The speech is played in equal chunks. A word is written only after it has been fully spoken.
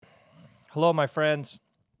Hello, my friends.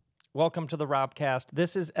 Welcome to the Robcast.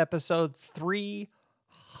 This is episode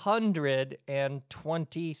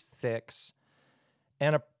 326.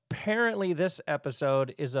 And apparently, this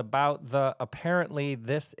episode is about apparently,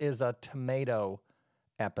 this is a tomato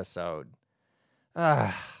episode.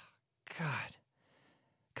 Ah, God.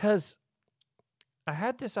 Because I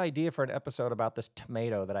had this idea for an episode about this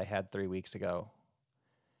tomato that I had 3 weeks ago.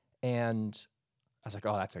 And I was like,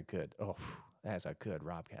 that's a good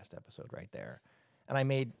Robcast episode right there. And I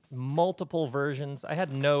made multiple versions. I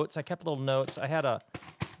had notes. I kept little notes.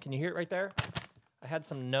 Can you hear it right there? I had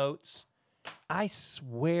some notes. I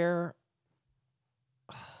swear,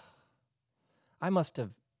 I must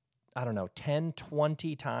have, 10,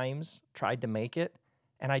 20 times tried to make it,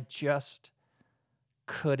 and I just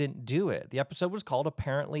couldn't do it. The episode was called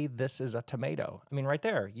Apparently This Is a Tomato. I mean, right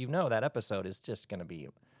there, that episode is just going to be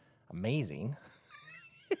amazing.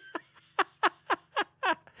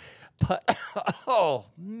 But, oh,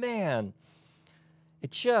 man.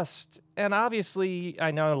 And obviously, I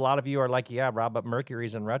know a lot of you are like, yeah, Rob, but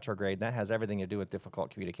Mercury's in retrograde. And that has everything to do with difficult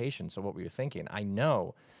communication. So what were you thinking? I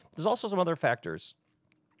know. There's also some other factors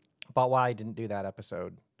about why I didn't do that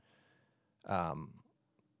episode that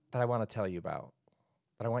I want to tell you about,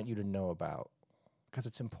 that I want you to know about, because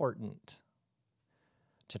it's important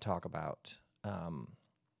to talk about.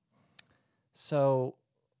 So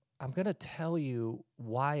I'm going to tell you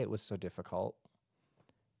why it was so difficult.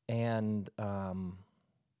 And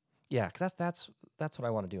yeah, 'cause that's what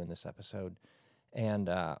I want to do in this episode. And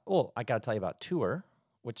I got to tell you about tour,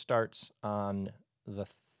 which starts on the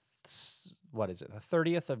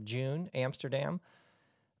 30th of June, Amsterdam,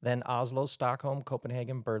 then Oslo, Stockholm,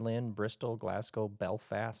 Copenhagen, Berlin, Bristol, Glasgow,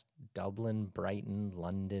 Belfast, Dublin, Brighton,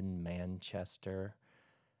 London, Manchester.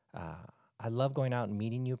 I love going out and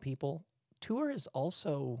meeting new people. Tour is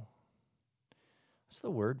also, what's the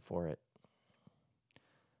word for it?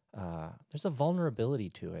 There's a vulnerability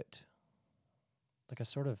to it, like a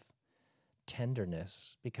sort of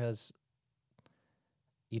tenderness, because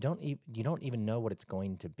you don't even know what it's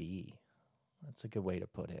going to be. That's a good way to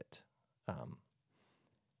put it.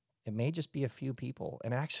 It may just be a few people,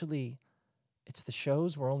 and actually, it's the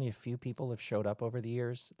shows where only a few people have showed up over the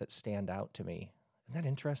years that stand out to me. Isn't that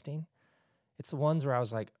interesting? It's the ones where I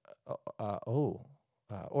was like,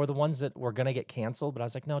 or the ones that were gonna get canceled, but I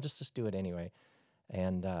was like, no, just do it anyway.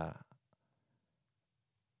 And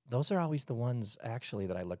those are always the ones actually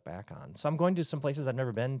that I look back on. So I'm going to some places I've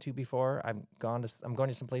never been to before. I'm going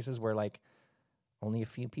to some places where like only a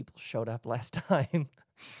few people showed up last time.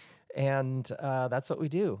 And that's what we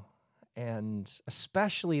do. And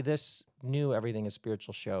especially this new Everything is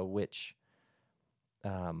Spiritual show, which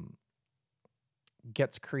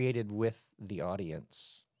gets created with the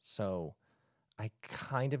audience. So I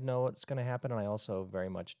kind of know what's going to happen, and I also very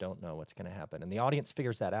much don't know what's going to happen. And the audience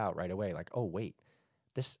figures that out right away. Like, oh, wait,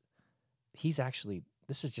 this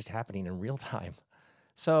is just happening in real time.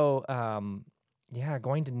 So, yeah,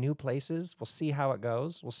 going to new places. We'll see how it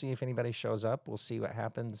goes. We'll see if anybody shows up. We'll see what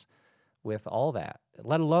happens with all that,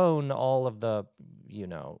 let alone all of the,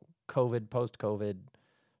 COVID, post-COVID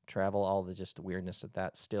travel, all the just weirdness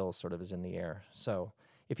that still sort of is in the air. So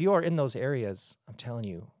if you are in those areas, I'm telling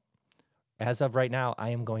you, as of right now, I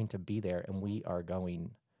am going to be there, and we are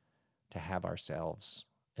going to have ourselves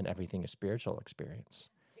an Everything is Spiritual experience.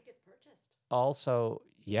 Tickets purchased. Also,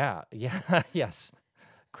 yeah, yes.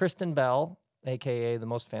 Kristen Bell, a.k.a. the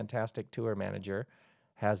most fantastic tour manager,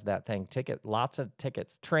 has that thing. Lots of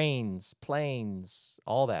tickets, trains, planes,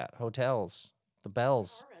 all that, hotels, the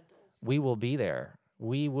bells. Car rentals. We will be there.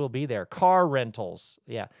 We will be there. Car rentals.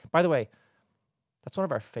 Yeah. By the way, that's one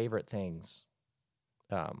of our favorite things.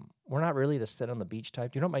 We're not really the sit on the beach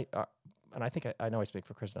type. You know, and I think I know I speak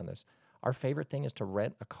for Kristen on this. Our favorite thing is to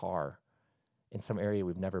rent a car in some area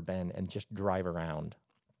we've never been and just drive around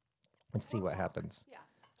and see what happens. Yeah.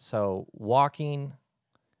 So walking,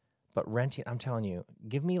 but renting, I'm telling you,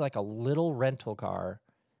 give me like a little rental car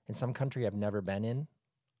in some country I've never been in.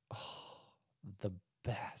 Oh, the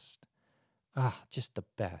best. Just the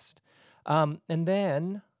best. And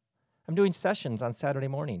then I'm doing sessions on Saturday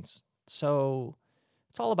mornings. So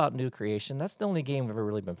it's all about new creation. That's the only game we've ever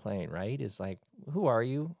really been playing, right? Is like, who are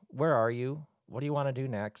you? Where are you? What do you want to do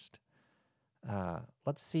next?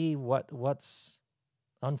 Let's see what's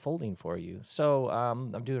unfolding for you. So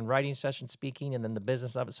I'm doing writing sessions, speaking, and then the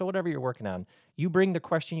business of it. So whatever you're working on, you bring the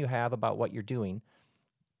question you have about what you're doing,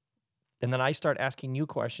 and then I start asking you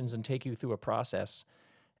questions and take you through a process.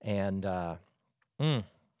 And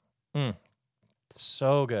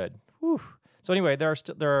so good. Whew. So anyway, there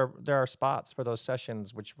are spots for those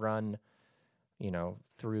sessions which run,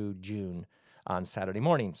 through June. on Saturday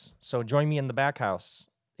mornings. So join me in the back house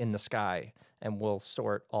in the sky, and we'll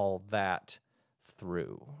sort all that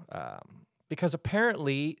through. Because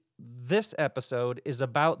apparently this episode is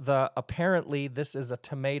about apparently this is a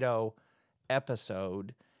tomato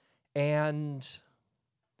episode. And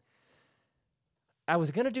I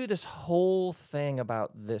was going to do this whole thing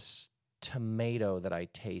about this tomato that I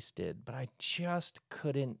tasted, but I just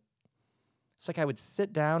couldn't. It's like I would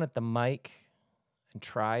sit down at the mic and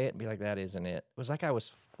try it and be like, that isn't it. It was like I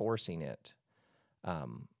was forcing it.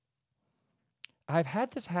 I've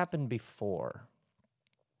had this happen before.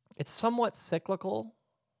 It's somewhat cyclical.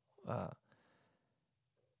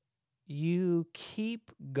 You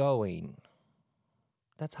keep going.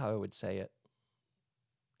 That's how I would say it.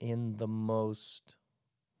 In the most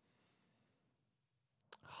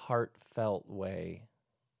heartfelt way.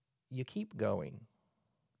 You keep going.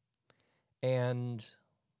 And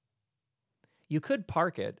you could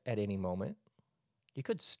park it at any moment. You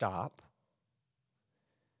could stop.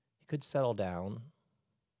 You could settle down.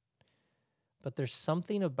 But there's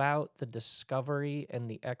something about the discovery and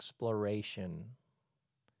the exploration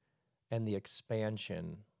and the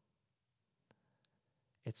expansion.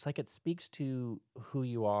 It's like it speaks to who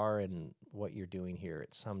you are and what you're doing here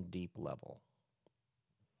at some deep level.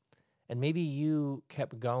 And maybe you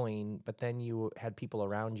kept going, but then you had people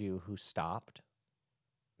around you who stopped.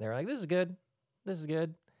 They're like, this is good. This is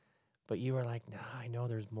good. But you were like, nah, I know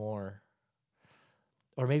there's more.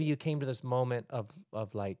 Or maybe you came to this moment of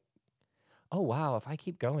like, oh, wow, if I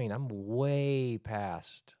keep going, I'm way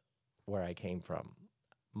past where I came from.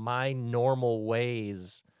 My normal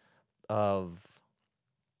ways of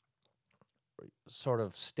sort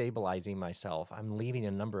of stabilizing myself, I'm leaving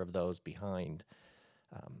a number of those behind.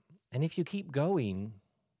 And if you keep going,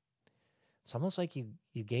 it's almost like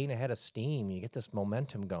you gain a head of steam. You get this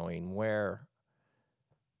momentum going where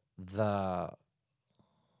the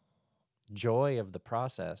joy of the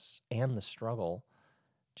process and the struggle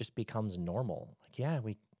just becomes normal. Like, yeah,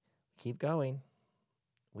 we keep going.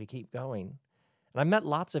 We keep going. And I met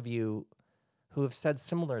lots of you who have said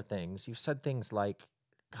similar things. You've said things like,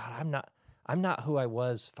 God, I'm not who I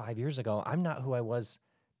was 5 years ago. I'm not who I was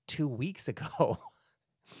 2 weeks ago.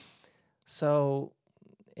 So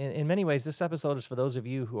in many ways, this episode is for those of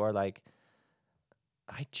you who are like,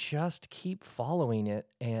 I just keep following it,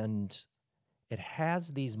 and it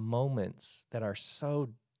has these moments that are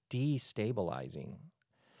so destabilizing.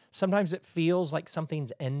 Sometimes it feels like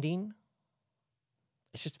something's ending.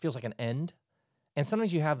 It just feels like an end. And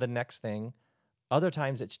sometimes you have the next thing. Other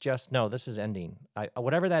times it's just, no, this is ending.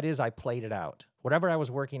 Whatever that is, I played it out. Whatever I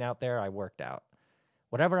was working out there, I worked out.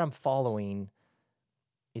 Whatever I'm following,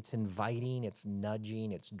 it's inviting, it's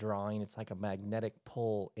nudging, it's drawing. It's like a magnetic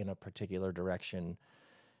pull in a particular direction.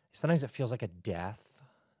 Sometimes it feels like a death.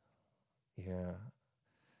 Yeah.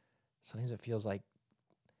 Sometimes it feels like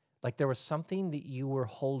there was something that you were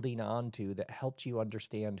holding on to that helped you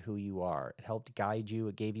understand who you are. It helped guide you.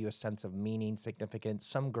 It gave you a sense of meaning, significance,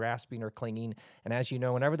 some grasping or clinging. And as you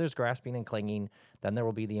know, whenever there's grasping and clinging, then there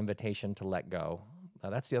will be the invitation to let go.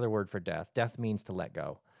 That's the other word for death. Death means to let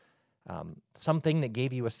go. Something that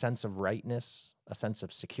gave you a sense of rightness, a sense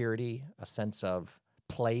of security, a sense of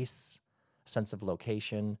place, a sense of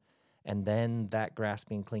location. And then that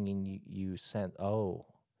grasping, clinging, you sent, oh,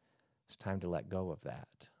 it's time to let go of that.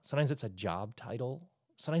 Sometimes it's a job title.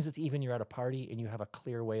 Sometimes it's even you're at a party and you have a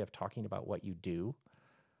clear way of talking about what you do.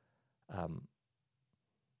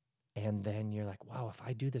 And then you're like, wow, if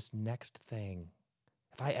I do this next thing,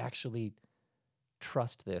 if I actually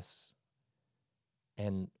trust this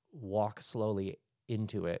and walk slowly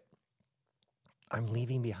into it, I'm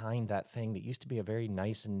leaving behind that thing that used to be a very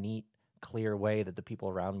nice and neat, clear way that the people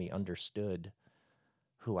around me understood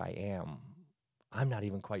who I am. I'm not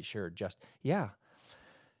even quite sure. Just, yeah.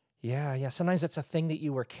 Sometimes it's a thing that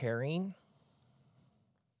you were carrying.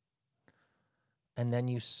 And then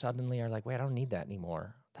you suddenly are like, wait, I don't need that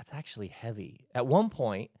anymore. That's actually heavy. At one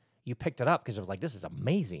point, you picked it up because it was like, this is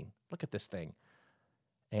amazing. Look at this thing.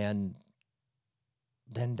 And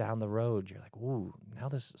then down the road, you're like, ooh, now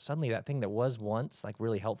this, suddenly that thing that was once like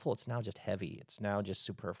really helpful, it's now just heavy. It's now just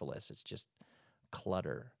superfluous. It's just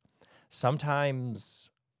clutter. Sometimes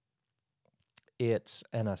it's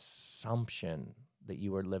an assumption that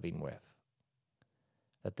you are living with,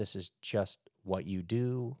 that this is just what you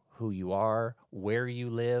do, who you are, where you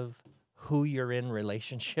live, who you're in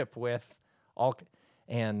relationship with,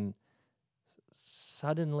 and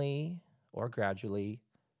suddenly or gradually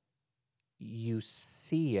you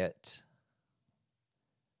see it,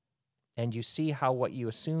 and you see how what you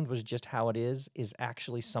assumed was just how it is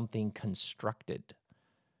actually something constructed,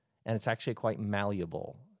 and it's actually quite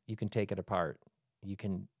malleable. You can take it apart. You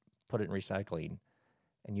can put it in recycling,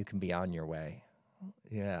 and you can be on your way.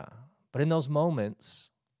 Yeah. But in those moments,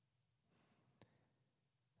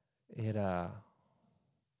 it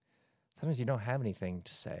sometimes you don't have anything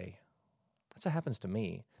to say. That's what happens to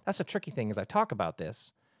me. That's the tricky thing is I talk about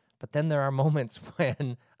this, but then there are moments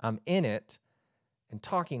when I'm in it and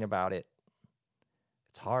talking about it.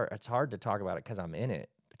 It's hard. It's hard to talk about it because I'm in it,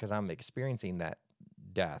 because I'm experiencing that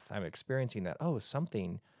death. I'm experiencing that, oh,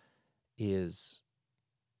 something is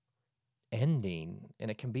ending,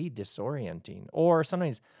 and it can be disorienting. Or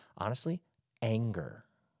sometimes, honestly, anger.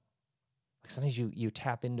 Like sometimes you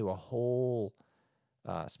tap into a whole,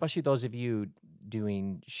 especially those of you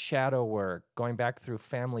doing shadow work, going back through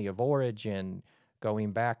family of origin,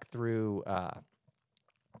 going back through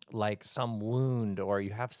like some wound, or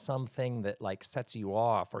you have something that like sets you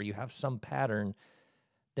off, or you have some pattern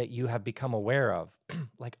that you have become aware of.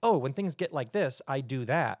 Like, oh, when things get like this, I do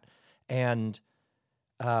that. And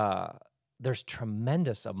there's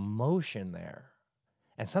tremendous emotion there.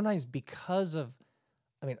 And sometimes because of,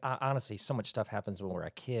 I mean, honestly, so much stuff happens when we're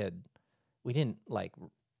a kid. We didn't like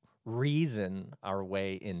reason our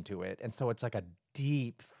way into it. And so it's like a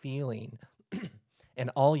deep feeling. And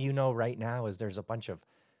all you know right now is there's a bunch of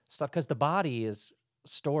stuff because the body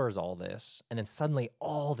stores all this. And then suddenly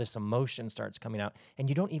all this emotion starts coming out. And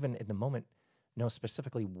you don't even in the moment know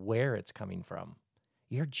specifically where it's coming from.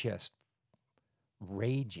 You're just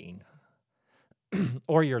raging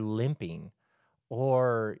or you're limping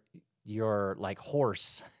or you're like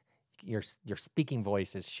hoarse. Your speaking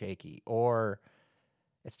voice is shaky, or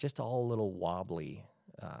it's just all a little wobbly.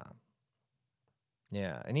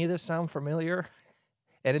 Yeah. Any of this sound familiar?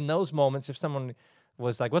 And in those moments, if someone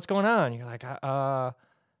was like, "What's going on?" You're like, I've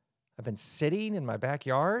been sitting in my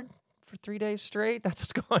backyard for 3 days straight. That's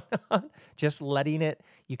what's going on." Just letting it.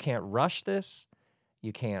 You can't rush this.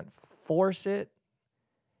 You can't force it.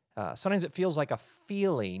 Sometimes it feels like a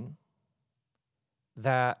feeling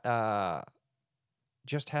that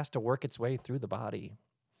just has to work its way through the body.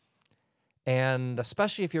 And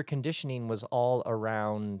especially if your conditioning was all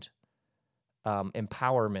around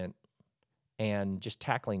empowerment and just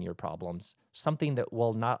tackling your problems, something that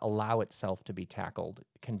will not allow itself to be tackled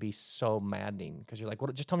can be so maddening because you're like,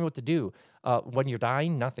 well, just tell me what to do. When you're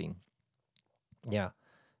dying, nothing. Yeah.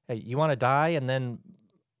 Hey, you want to die and then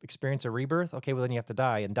experience a rebirth? Okay, well, then you have to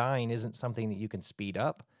die. And dying isn't something that you can speed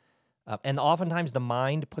up. And oftentimes the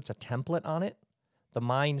mind puts a template on it. The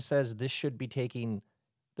mind says this shouldn't be taking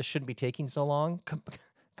so long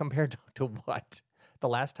compared to what? The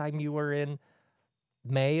last time you were in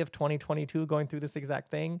May of 2022 going through this exact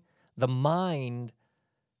thing? The mind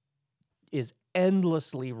is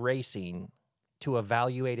endlessly racing to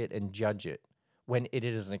evaluate it and judge it when it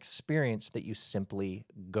is an experience that you simply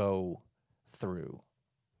go through.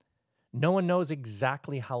 No one knows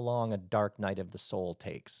exactly how long a dark night of the soul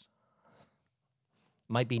takes.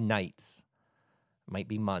 Might be nights, might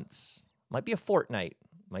be months, might be a fortnight,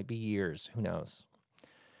 might be years, who knows?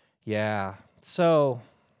 Yeah, so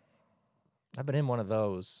I've been in one of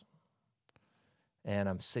those, and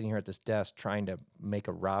I'm sitting here at this desk trying to make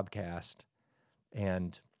a Robcast,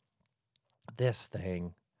 and this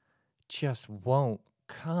thing just won't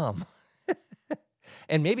come.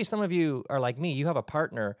 And maybe some of you are like me. You have a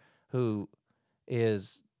partner who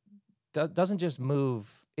doesn't just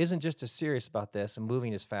move, isn't just as serious about this and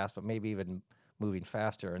moving as fast, but maybe even moving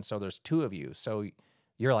faster. And so there's two of you. So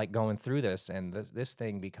you're like going through this, and this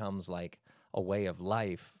thing becomes like a way of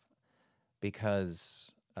life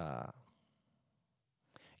because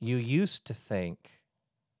you used to think,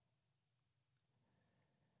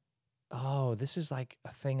 oh, this is like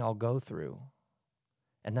a thing I'll go through,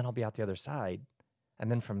 and then I'll be out the other side, and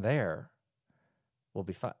then from there, we'll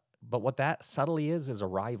be fine. But what that subtly is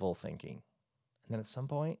arrival thinking. And then at some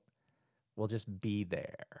point, we'll just be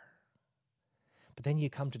there. But then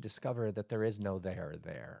you come to discover that there is no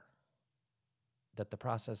there. That the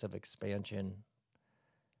process of expansion,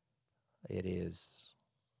 it's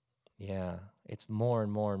more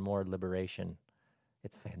and more and more liberation.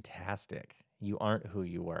 It's fantastic. You aren't who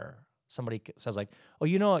you were. Somebody says like,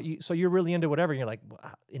 oh, so you're really into whatever. And you're like, well,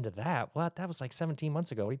 into that? What? That was like 17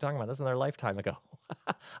 months ago. What are you talking about? That's another lifetime ago.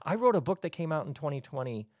 I wrote a book that came out in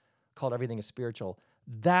 2020 called Everything is Spiritual.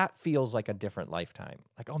 That feels like a different lifetime.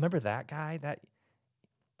 Like, oh, remember that guy?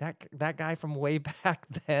 That guy from way back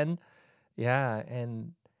then? Yeah.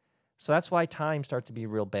 And so that's why time starts to be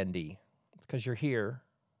real bendy. It's because you're here.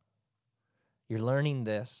 You're learning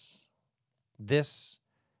this. This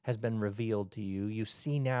has been revealed to you. You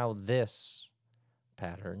see now this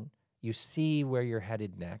pattern. You see where you're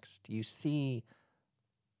headed next. You see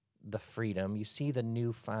the freedom, you see the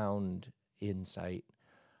newfound insight.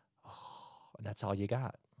 Oh, and that's all you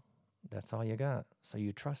got. That's all you got. So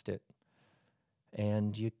you trust it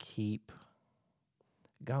and you keep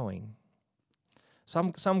going.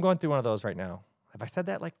 So I'm going through one of those right now. Have I said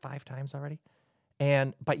that like 5 times already?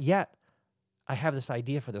 But yet I have this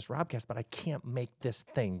idea for this Robcast, but I can't make this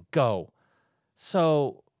thing go.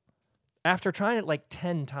 So after trying it like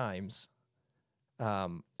 10 times,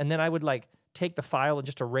 and then I would like take the file and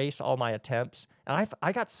just erase all my attempts. And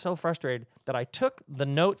I got so frustrated that I took the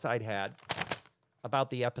notes I'd had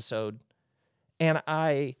about the episode and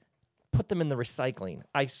I put them in the recycling.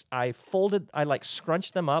 I folded, I like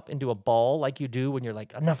scrunched them up into a ball like you do when you're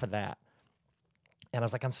like, enough of that. And I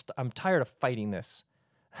was like, I'm tired of fighting this.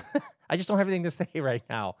 I just don't have anything to say right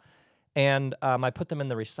now. And I put them in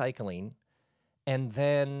the recycling. And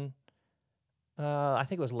then I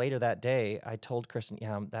think it was later that day, I told Kristen,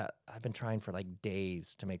 that I've been trying for like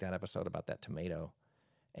days to make that episode about that tomato.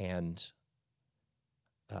 And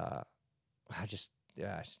I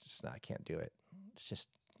can't do it. It's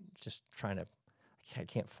just trying to, I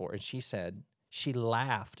can't afford. And she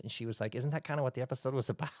laughed and she was like, isn't that kind of what the episode was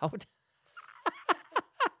about?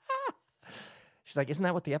 She's like, isn't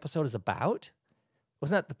that what the episode is about?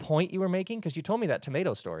 Wasn't that the point you were making? Because you told me that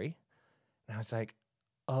tomato story. And I was like,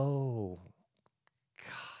 oh,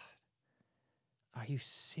 God, are you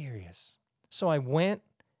serious? So I went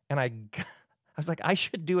and I was like, I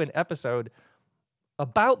should do an episode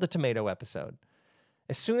about the tomato episode.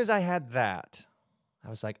 As soon as I had that, I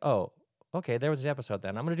was like, oh, okay, there was the episode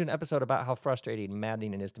then. I'm going to do an episode about how frustrating and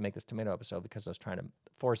maddening it is to make this tomato episode because I was trying to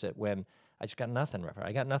force it when I just got nothing.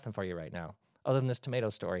 I got nothing for you right now other than this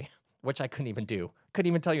tomato story, which I couldn't even do. Couldn't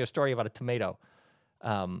even tell you a story about a tomato.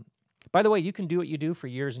 By the way, you can do what you do for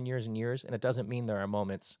years and years and years, and it doesn't mean there are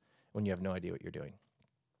moments when you have no idea what you're doing.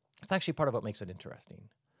 It's actually part of what makes it interesting.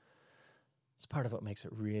 It's part of what makes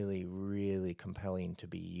it really, really compelling to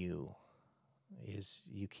be you, is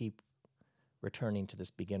you keep returning to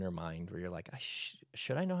this beginner mind where you're like,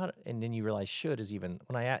 should I know how to, and then you realize should is even,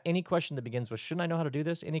 when any question that begins with, shouldn't I know how to do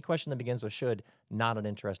this? Any question that begins with should, not an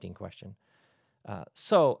interesting question.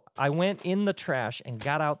 So I went in the trash and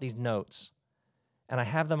got out these notes, and I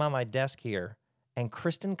have them on my desk here. And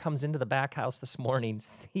Kristen comes into the back house this morning,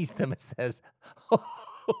 sees them, and says,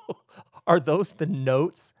 are those the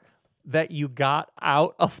notes that you got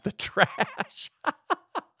out of the trash?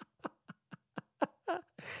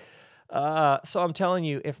 So I'm telling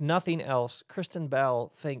you, if nothing else, Kristen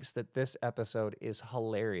Bell thinks that this episode is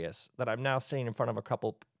hilarious, that I'm now sitting in front of a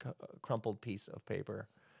crumpled piece of paper.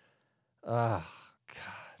 Oh,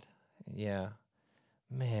 God. Yeah.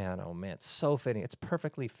 Man, oh, man. It's so fitting. It's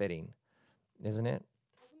perfectly fitting, isn't it?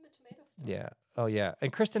 Yeah. Oh, yeah.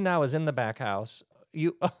 And Kristen now is in the back house.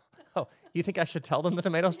 You think I should tell them the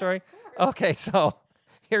tomato story? Okay, so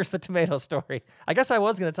here's the tomato story. I guess I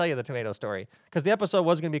was going to tell you the tomato story because the episode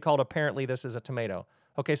was going to be called Apparently This Is a Tomato.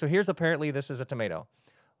 Okay, so here's Apparently This Is a Tomato.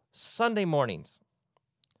 Sunday mornings,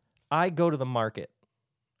 I go to the market.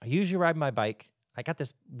 I usually ride my bike. I got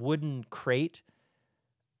this wooden crate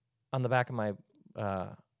on the back of my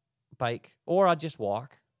bike, or I'll just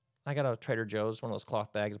walk. I got a Trader Joe's, one of those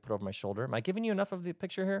cloth bags I put over my shoulder. Am I giving you enough of the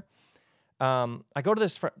picture here? I go to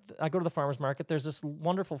the farmer's market. There's this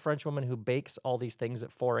wonderful French woman who bakes all these things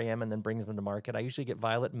at 4 a.m. and then brings them to market. I usually get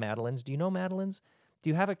Violet Madeleines. Do you know Madeleines? Do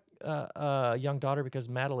you have a young daughter? Because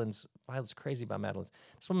Violet's crazy about Madeleines.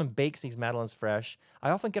 This woman bakes these Madeleines fresh. I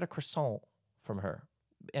often get a croissant from her.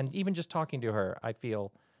 And even just talking to her, I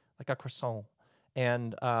feel like a croissant.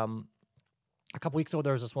 And a couple weeks ago,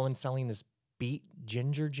 there was this woman selling this beet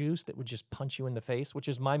ginger juice that would just punch you in the face, which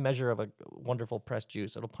is my measure of a wonderful pressed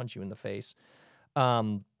juice. It'll punch you in the face.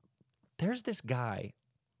 There's this guy,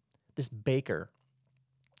 this baker,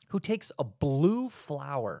 who takes a blue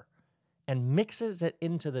flour and mixes it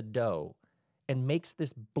into the dough and makes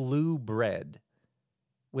this blue bread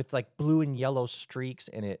with like blue and yellow streaks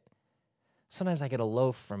in it. Sometimes I get a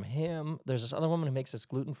loaf from him. There's this other woman who makes this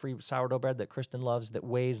gluten-free sourdough bread that Kristen loves that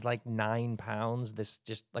weighs like 9 pounds. This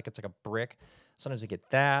just like it's like a brick. Sometimes I get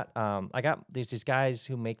that. I got these guys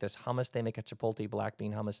who make this hummus. They make a chipotle black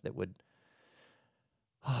bean hummus that would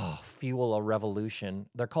fuel a revolution.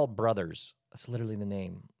 They're called Brothers. That's literally the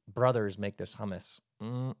name. Brothers make this hummus.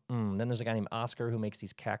 Then there's a guy named Oscar who makes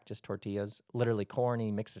these cactus tortillas, literally corn.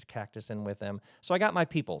 He mixes cactus in with them. So I got my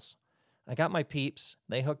peoples. I got my peeps.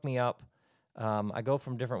 They hook me up. I go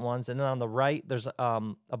from different ones. And then on the right, there's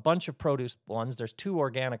a bunch of produce ones. There's 2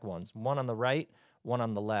 organic ones, one on the right, one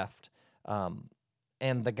on the left.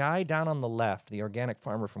 And the guy down on the left, the organic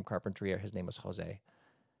farmer from Carpinteria, his name is Jose.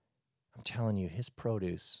 I'm telling you, his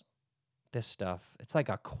produce this stuff. It's like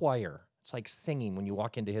a choir. It's like singing when you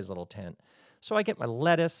walk into his little tent. So I get my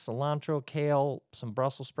lettuce, cilantro, kale, some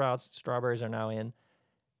Brussels sprouts, strawberries are now in.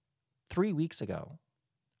 3 weeks ago,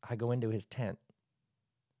 I go into his tent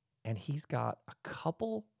and he's got a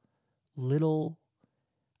couple little,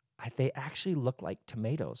 they actually look like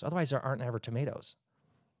tomatoes. Otherwise, there aren't ever tomatoes.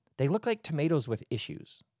 They look like tomatoes with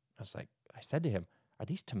issues. I said to him, "Are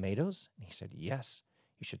these tomatoes?" And he said, "Yes,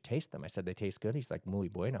 you should taste them." I said, "They taste good?" He's like, "Muy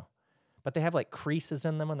bueno." But they have like creases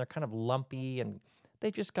in them and they're kind of lumpy and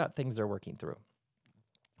they've just got things they're working through.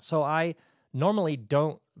 So I normally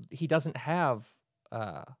he doesn't have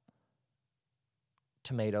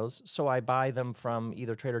tomatoes, so I buy them from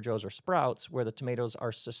either Trader Joe's or Sprouts, where the tomatoes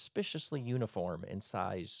are suspiciously uniform in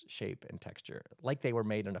size, shape, and texture, like they were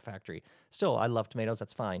made in a factory. Still, I love tomatoes,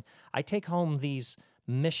 that's fine. I take home these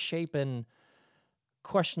misshapen,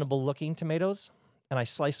 questionable-looking tomatoes, and I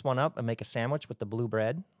slice one up and make a sandwich with the blue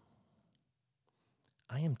bread.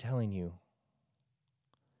 I am telling you,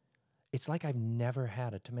 it's like I've never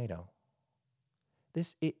had a tomato.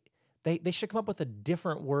 They should come up with a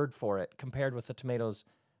different word for it compared with the tomatoes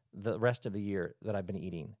the rest of the year that I've been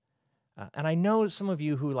eating. And I know some of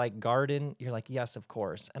you who like garden, you're like, yes, of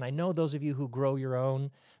course. And I know those of you who grow your own,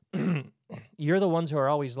 you're the ones who are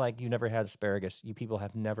always like, you never had asparagus. You people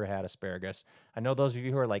have never had asparagus. I know those of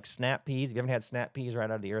you who are like snap peas. If you haven't had snap peas right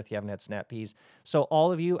out of the earth, you haven't had snap peas. So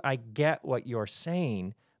all of you, I get what you're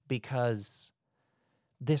saying because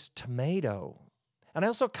this tomato, and I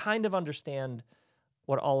also kind of understand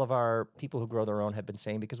what all of our people who grow their own have been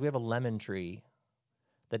saying, because we have a lemon tree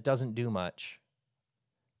that doesn't do much.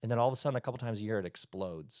 And then all of a sudden, a couple times a year, it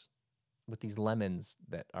explodes with these lemons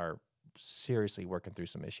that are seriously working through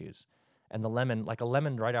some issues. And the lemon, like a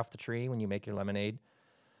lemon right off the tree when you make your lemonade,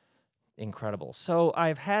 incredible. So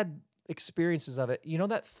I've had experiences of it. You know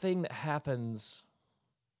that thing that happens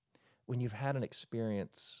when you've had an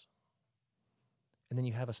experience and then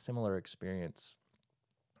you have a similar experience,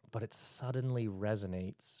 but it suddenly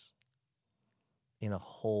resonates in a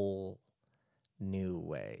whole new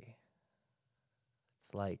way.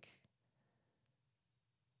 It's like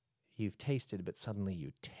you've tasted, but suddenly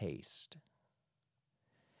you taste.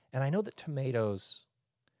 And I know that tomatoes,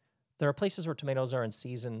 there are places where tomatoes are in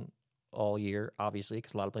season all year, obviously,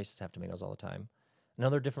 because a lot of places have tomatoes all the time. I know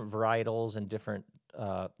there are different varietals and different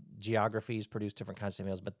geographies produce different kinds of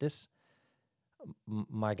tomatoes, but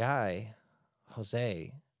my guy,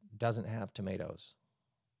 Jose, doesn't have tomatoes.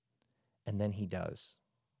 And then he does.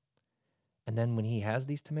 And then when he has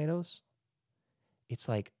these tomatoes, it's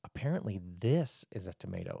like, apparently this is a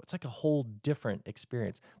tomato. It's like a whole different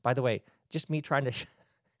experience. By the way, just me trying to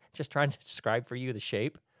describe for you the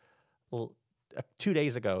shape. Well, 2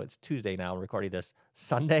 days ago, it's Tuesday now, I'm recording this.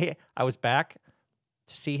 Sunday, I was back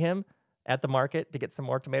to see him at the market to get some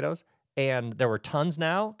more tomatoes. And there were tons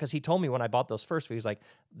now, because he told me when I bought those first few, he's like,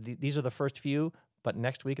 these are the first few, but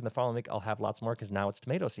next week and the following week, I'll have lots more because now it's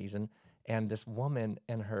tomato season. And this woman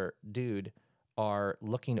and her dude are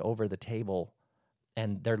looking over the table,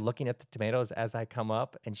 and they're looking at the tomatoes as I come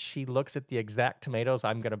up, and she looks at the exact tomatoes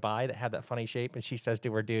I'm going to buy that have that funny shape, and she says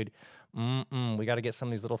to her dude, we got to get some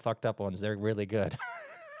of these little fucked up ones. They're really good.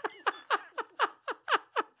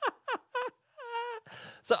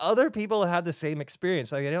 So other people have the same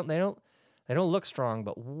experience. Like they don't look strong,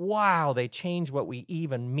 but wow, they change what we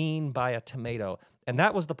even mean by a tomato. And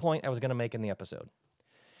that was the point I was going to make in the episode,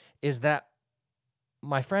 is that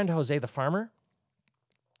my friend Jose the farmer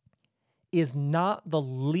is not the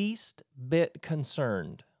least bit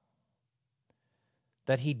concerned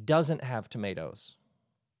that he doesn't have tomatoes,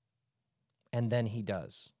 and then he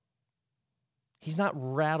does. He's not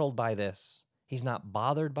rattled by this. He's not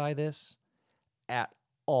bothered by this at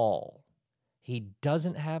all. He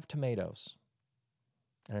doesn't have tomatoes,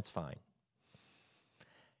 and it's fine.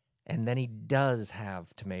 And then he does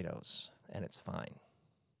have tomatoes, and it's fine.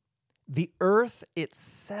 The earth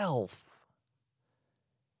itself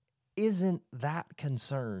isn't that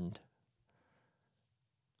concerned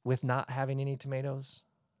with not having any tomatoes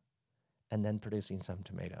and then producing some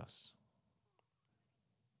tomatoes.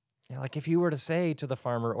 You know, like if you were to say to the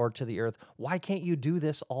farmer or to the earth, why can't you do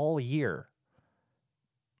this all year?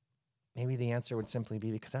 Maybe the answer would simply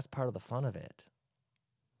be because that's part of the fun of it.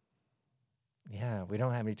 Yeah, we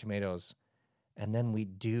don't have any tomatoes, and then we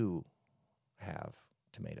do have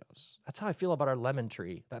tomatoes. That's how I feel about our lemon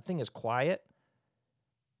tree. That thing is quiet,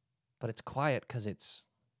 but it's quiet because it's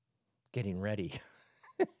getting ready.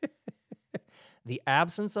 The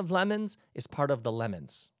absence of lemons is part of the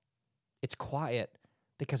lemons. It's quiet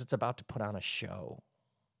because it's about to put on a show.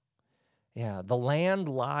 Yeah, the land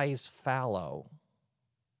lies fallow.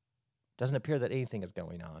 Doesn't appear that anything is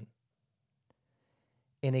going on.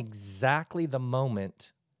 in exactly the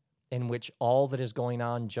moment in which all that is going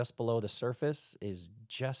on just below the surface is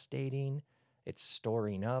gestating, it's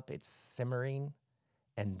storing up, it's simmering,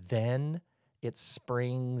 and then it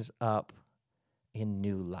springs up in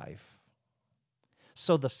new life.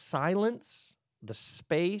 So the silence, the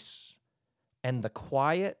space, and the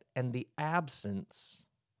quiet and the absence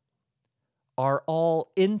are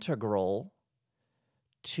all integral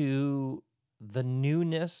to the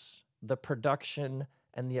newness, the production,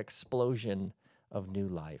 and the explosion of new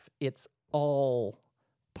life. It's all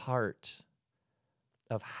part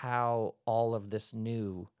of how all of this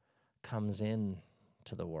new comes in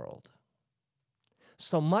to the world.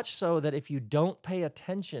 So much so that if you don't pay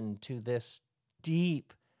attention to this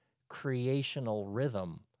deep creational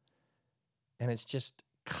rhythm, and it's just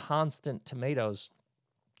constant tomatoes,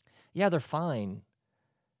 yeah, they're fine.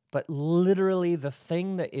 But literally the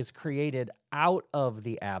thing that is created out of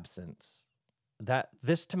the absence, that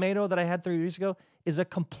this tomato that I had 3 years ago is a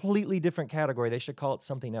completely different category. They should call it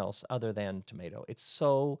something else other than tomato. It's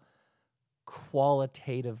so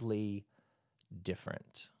qualitatively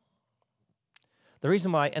different. The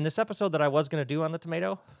reason why, and this episode that I was going to do on the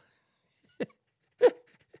tomato,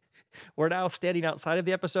 we're now standing outside of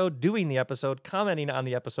the episode, doing the episode, commenting on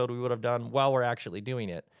the episode we would have done while we're actually doing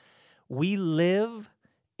it. We live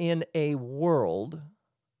in a world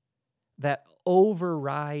that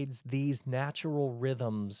overrides these natural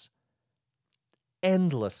rhythms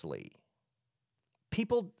endlessly.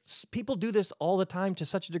 People do this all the time to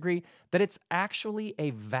such a degree that it's actually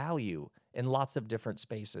a value in lots of different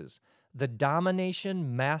spaces. The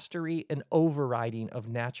domination, mastery, and overriding of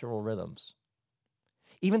natural rhythms.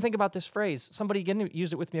 Even think about this phrase. Somebody again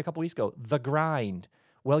used it with me a couple weeks ago. The grind.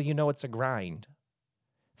 Well, you know it's a grind.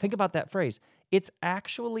 Think about that phrase. It's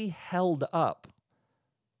actually held up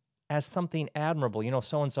as something admirable. You know,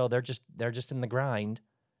 so-and-so, they're just in the grind.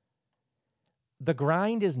 The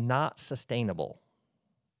grind is not sustainable.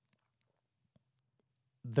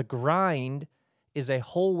 The grind is a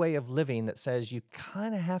whole way of living that says you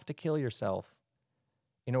kind of have to kill yourself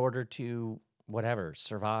in order to whatever,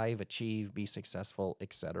 survive, achieve, be successful,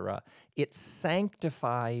 etc. It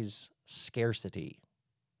sanctifies scarcity.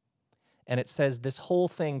 And it says this whole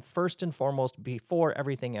thing, first and foremost, before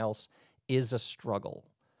everything else, is a struggle.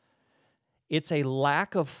 It's a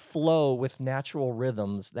lack of flow with natural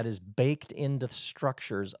rhythms that is baked into the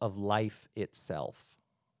structures of life itself.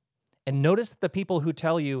 And notice the people who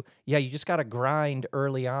tell you, yeah, you just got to grind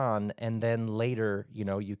early on and then later,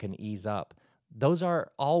 you can ease up. Those are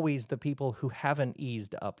always the people who haven't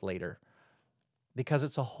eased up later, because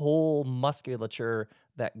it's a whole musculature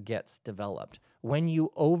that gets developed. When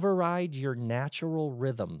you override your natural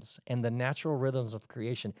rhythms and the natural rhythms of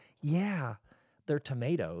creation, yeah, they're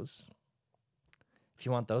tomatoes, if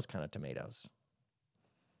you want those kind of tomatoes.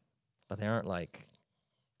 But they aren't like,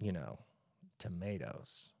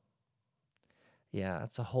 tomatoes. Yeah,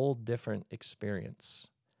 it's a whole different experience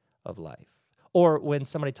of life. Or when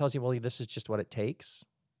somebody tells you, well, this is just what it takes.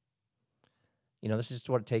 This is just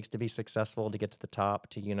what it takes to be successful, to get to the top,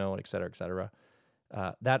 to, et cetera, et cetera.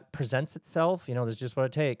 That presents itself, this is just what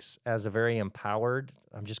it takes, as a very empowered,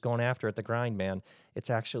 I'm just going after it, the grind, man. It's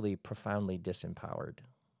actually profoundly disempowered.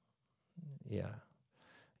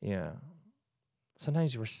 Yeah.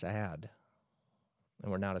 Sometimes we're sad and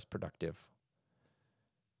we're not as productive.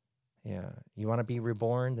 Yeah. You want to be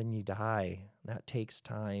reborn, then you die. That takes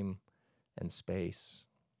time and space.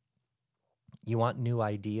 You want new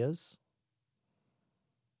ideas?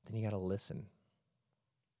 Then you got to listen.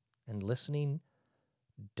 And listening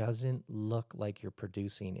doesn't look like you're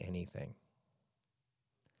producing anything.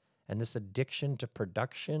 And this addiction to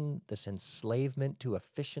production, this enslavement to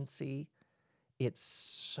efficiency, it's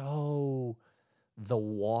so the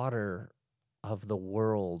water of the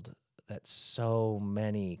world that so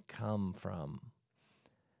many come from.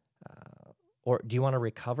 Or do you want to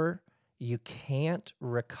recover? You can't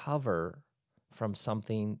recover from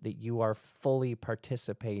something that you are fully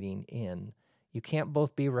participating in. You can't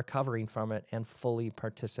both be recovering from it and fully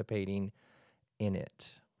participating in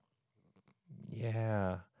it.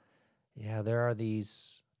 Yeah, there are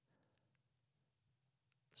these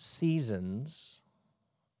seasons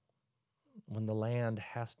when the land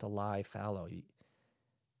has to lie fallow.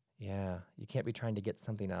 You can't be trying to get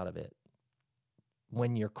something out of it.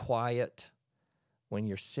 When you're quiet, when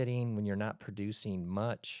you're sitting, when you're not producing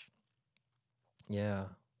much. Yeah.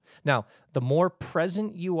 Now, the more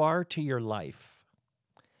present you are to your life,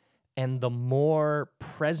 and the more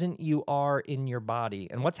present you are in your body,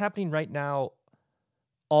 and what's happening right now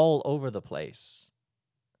all over the place,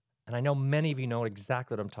 and I know many of you know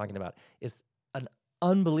exactly what I'm talking about, is an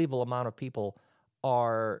unbelievable amount of people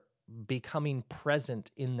are becoming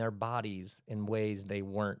present in their bodies in ways they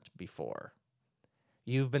weren't before.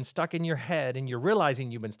 You've been stuck in your head and you're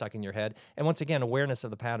realizing you've been stuck in your head. And once again, awareness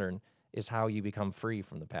of the pattern is how you become free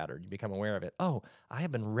from the pattern. You become aware of it. Oh, I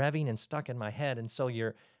have been revving and stuck in my head. And so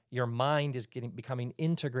your mind is becoming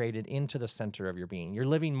integrated into the center of your being. You're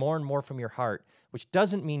living more and more from your heart, which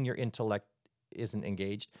doesn't mean your intellect isn't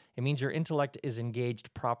engaged. It means your intellect is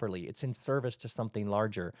engaged properly. It's in service to something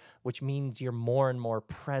larger, which means you're more and more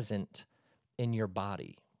present in your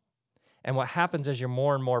body. And what happens as you're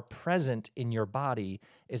more and more present in your body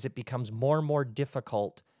is it becomes more and more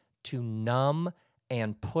difficult to numb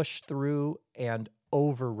and push through and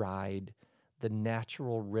override the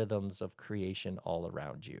natural rhythms of creation all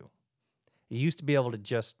around you. You used to be able to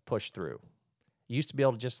just push through. You used to be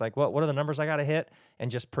able to just like, what are the numbers I got to hit? And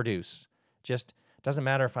just produce. Just doesn't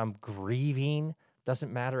matter if I'm grieving,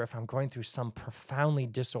 doesn't matter if I'm going through some profoundly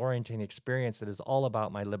disorienting experience that is all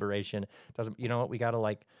about my liberation. Doesn't, you know what, we got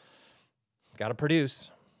to produce.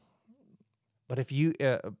 But if you,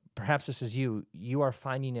 perhaps this is you are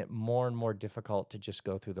finding it more and more difficult to just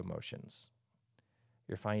go through the motions.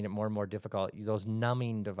 You're finding it more and more difficult. Those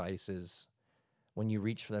numbing devices, when you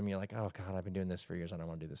reach for them, you're like, oh God, I've been doing this for years. I don't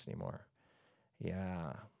want to do this anymore.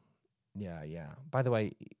 Yeah. By the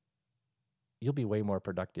way, you'll be way more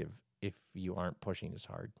productive if you aren't pushing as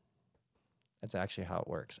hard. That's actually how it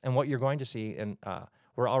works. And what you're going to see, and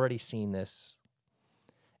we're already seeing this,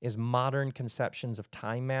 is modern conceptions of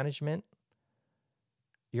time management.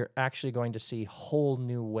 You're actually going to see whole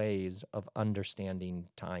new ways of understanding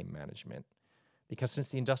time management. Because since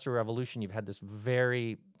the Industrial Revolution, you've had this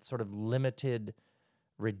very sort of limited,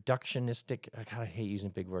 reductionistic, I hate using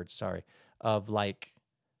big words, sorry, of like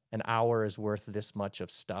an hour is worth this much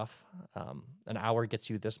of stuff. An hour gets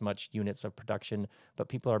you this much units of production, but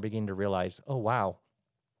people are beginning to realize, oh, wow,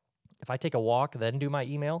 if I take a walk, then do my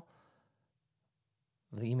email,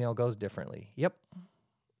 the email goes differently. Yep.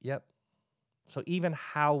 So even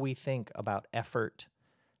how we think about effort,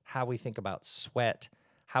 how we think about sweat,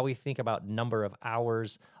 how we think about number of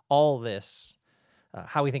hours, all this,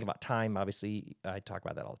 how we think about time, obviously, I talk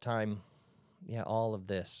about that all the time. Yeah, all of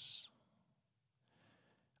this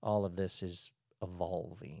is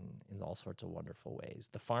evolving in all sorts of wonderful ways.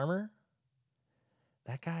 The farmer,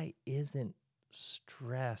 that guy isn't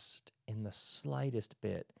stressed in the slightest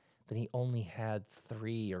bit that he only had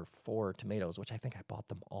 3 or 4 tomatoes, which I think I bought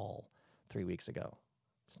them all 3 weeks ago.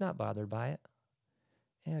 He's not bothered by it.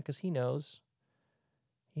 Yeah, because he knows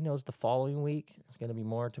the following week there's going to be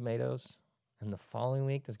more tomatoes, and the following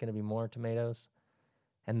week there's going to be more tomatoes,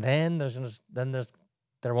 and then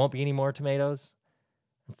there won't be any more tomatoes.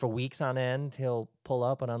 And for weeks on end, he'll pull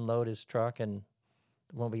up and unload his truck, and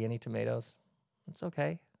there won't be any tomatoes. It's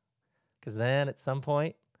okay, because then at some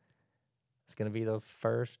point it's going to be those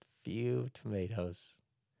first few tomatoes.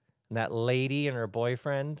 And that lady and her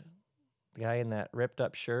boyfriend, the guy in that ripped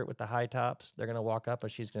up shirt with the high tops, they're going to walk up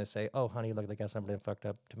and she's going to say, oh, honey, look, I guess I'm going to fucked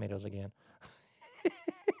up tomatoes again.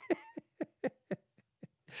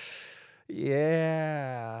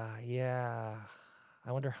 Yeah.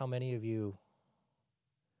 I wonder how many of you,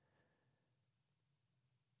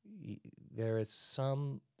 there is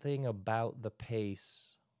something about the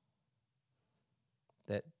pace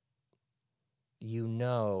that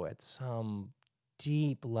at some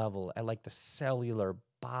deep level, at like the cellular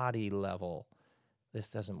body level, this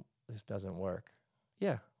doesn't work.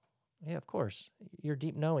 Yeah, of course. Your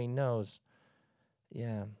deep knowing knows.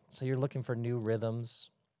 Yeah, so you're looking for new rhythms.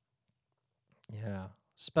 Yeah,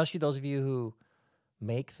 especially those of you who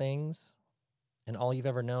make things and all you've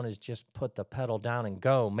ever known is just put the pedal down and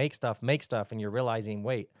go, make stuff, and you're realizing,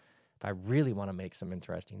 wait, if I really want to make some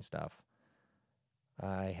interesting stuff,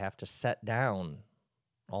 I have to set down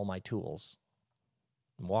all my tools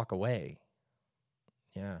and walk away.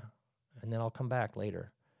 Yeah. And then I'll come back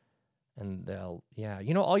later. And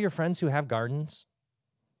all your friends who have gardens,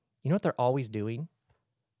 you know what they're always doing?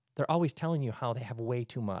 They're always telling you how they have way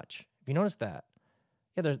too much. Have you noticed that?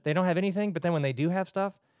 Yeah, they don't have anything, but then when they do have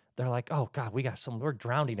stuff, they're like, oh God, we're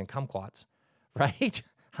drowning in kumquats, right?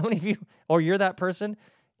 How many of you, or you're that person?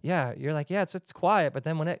 Yeah, you're like, yeah, it's quiet, but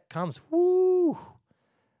then when it comes, whoo.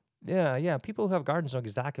 Yeah, people who have gardens know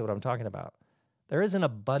exactly what I'm talking about. There is an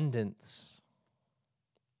abundance.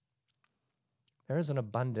 There is an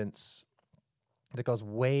abundance that goes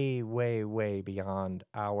way, way, way beyond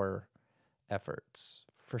our efforts.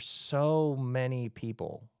 For so many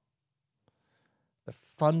people, the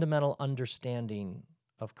fundamental understanding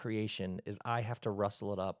of creation is I have to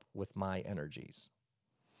rustle it up with my energies.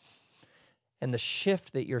 And the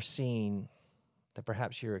shift that you're seeing that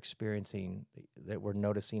perhaps you're experiencing, that we're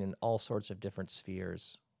noticing in all sorts of different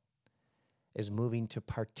spheres, is moving to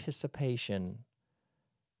participation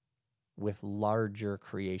with larger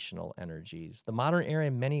creational energies. The modern era,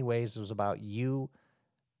 in many ways, was about you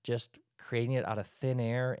just creating it out of thin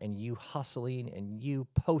air and you hustling and you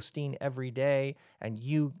posting every day and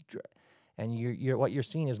you're what you're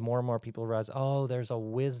seeing is more and more people realize, oh, there's a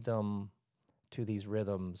wisdom to these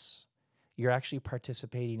rhythms. You're actually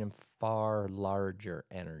participating in far larger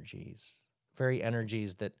energies, very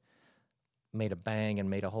energies that made a bang and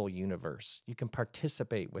made a whole universe. You can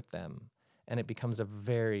participate with them, and it becomes a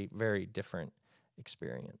very, very different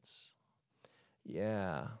experience.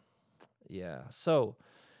 Yeah. So,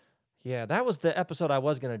 yeah, that was the episode I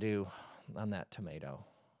was going to do on that tomato.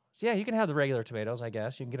 So, yeah, you can have the regular tomatoes, I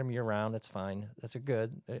guess. You can get them year-round. That's fine. That's a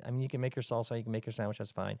good. I mean, you can make your salsa. You can make your sandwich.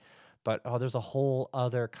 That's fine. But, there's a whole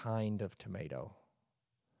other kind of tomato.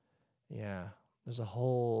 Yeah, there's a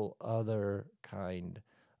whole other kind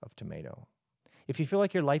of tomato. If you feel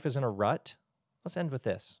like your life is in a rut, let's end with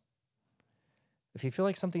this. If you feel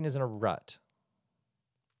like something is in a rut,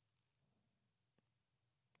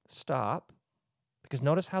 stop, because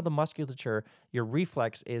notice how the musculature, your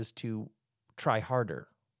reflex is to try harder.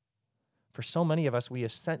 For so many of us,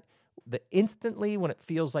 instantly when it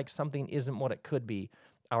feels like something isn't what it could be,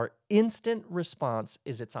 our instant response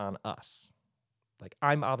is it's on us. Like,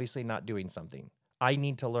 I'm obviously not doing something. I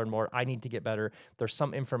need to learn more. I need to get better. There's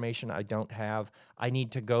some information I don't have. I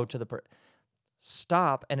need to go to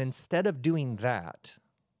stop, and instead of doing that,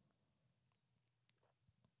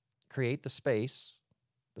 create the space,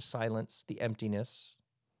 the silence, the emptiness,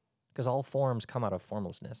 because all forms come out of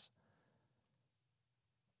formlessness.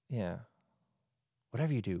 Yeah.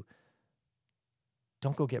 Whatever you do,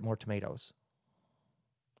 don't go get more tomatoes.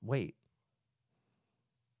 Wait.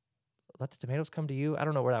 Let the tomatoes come to you. I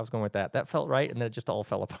don't know where I was going with that. That felt right, and then it just all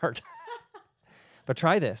fell apart. But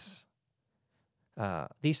try this.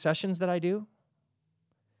 These sessions that I do,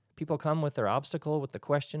 people come with their obstacle, with the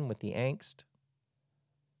question, with the angst.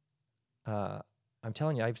 I'm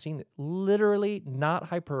telling you, I've seen it literally, not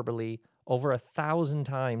hyperbole, over 1,000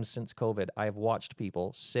 times since COVID. I've watched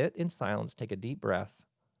people sit in silence, take a deep breath.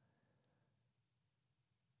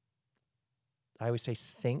 I always say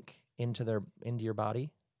sink into your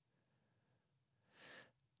body.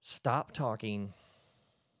 Stop talking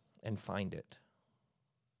and find it.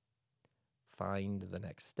 Find the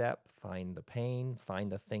next step, find the pain,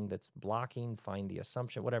 find the thing that's blocking, find the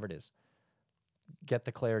assumption, whatever it is. Get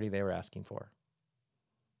the clarity they were asking for.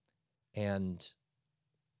 And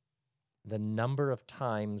the number of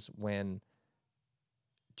times when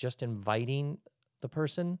just inviting the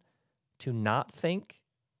person to not think,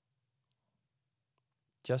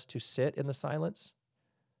 just to sit in the silence,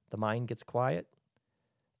 the mind gets quiet,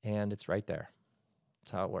 and it's right there.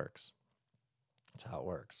 That's how it works.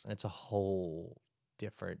 And it's a whole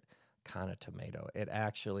different kind of tomato. It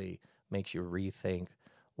actually makes you rethink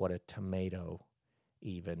what a tomato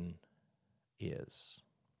even is.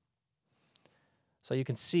 So you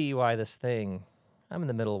can see why this thing, I'm in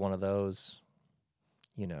the middle of one of those,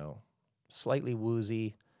 slightly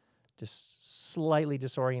woozy, just slightly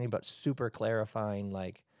disorienting, but super clarifying,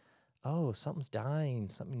 like, oh, something's dying,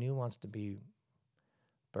 something new wants to be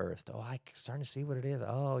birthed. Oh, I'm starting to see what it is.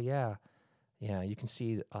 Oh, yeah. Yeah, you can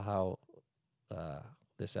see how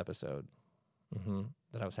this episode,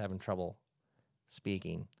 that I was having trouble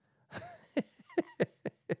speaking,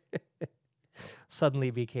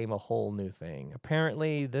 suddenly became a whole new thing.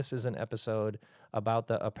 Apparently, this is an episode about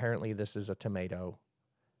apparently this is a tomato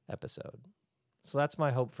episode. So that's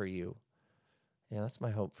my hope for you. Yeah, that's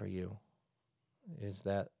my hope for you, is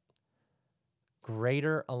that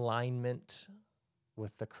greater alignment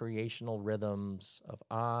with the creational rhythms of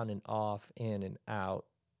on and off, in and out,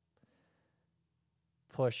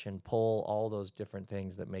 push and pull, all those different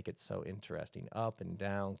things that make it so interesting, up and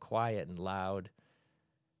down, quiet and loud.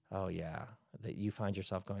 Oh, yeah, that you find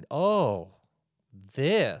yourself going, oh,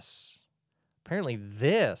 apparently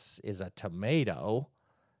this is a tomato.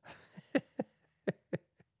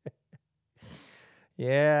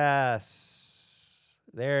 Yes,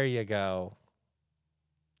 there you go.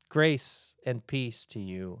 Grace and peace to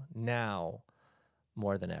you now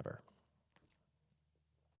more than ever.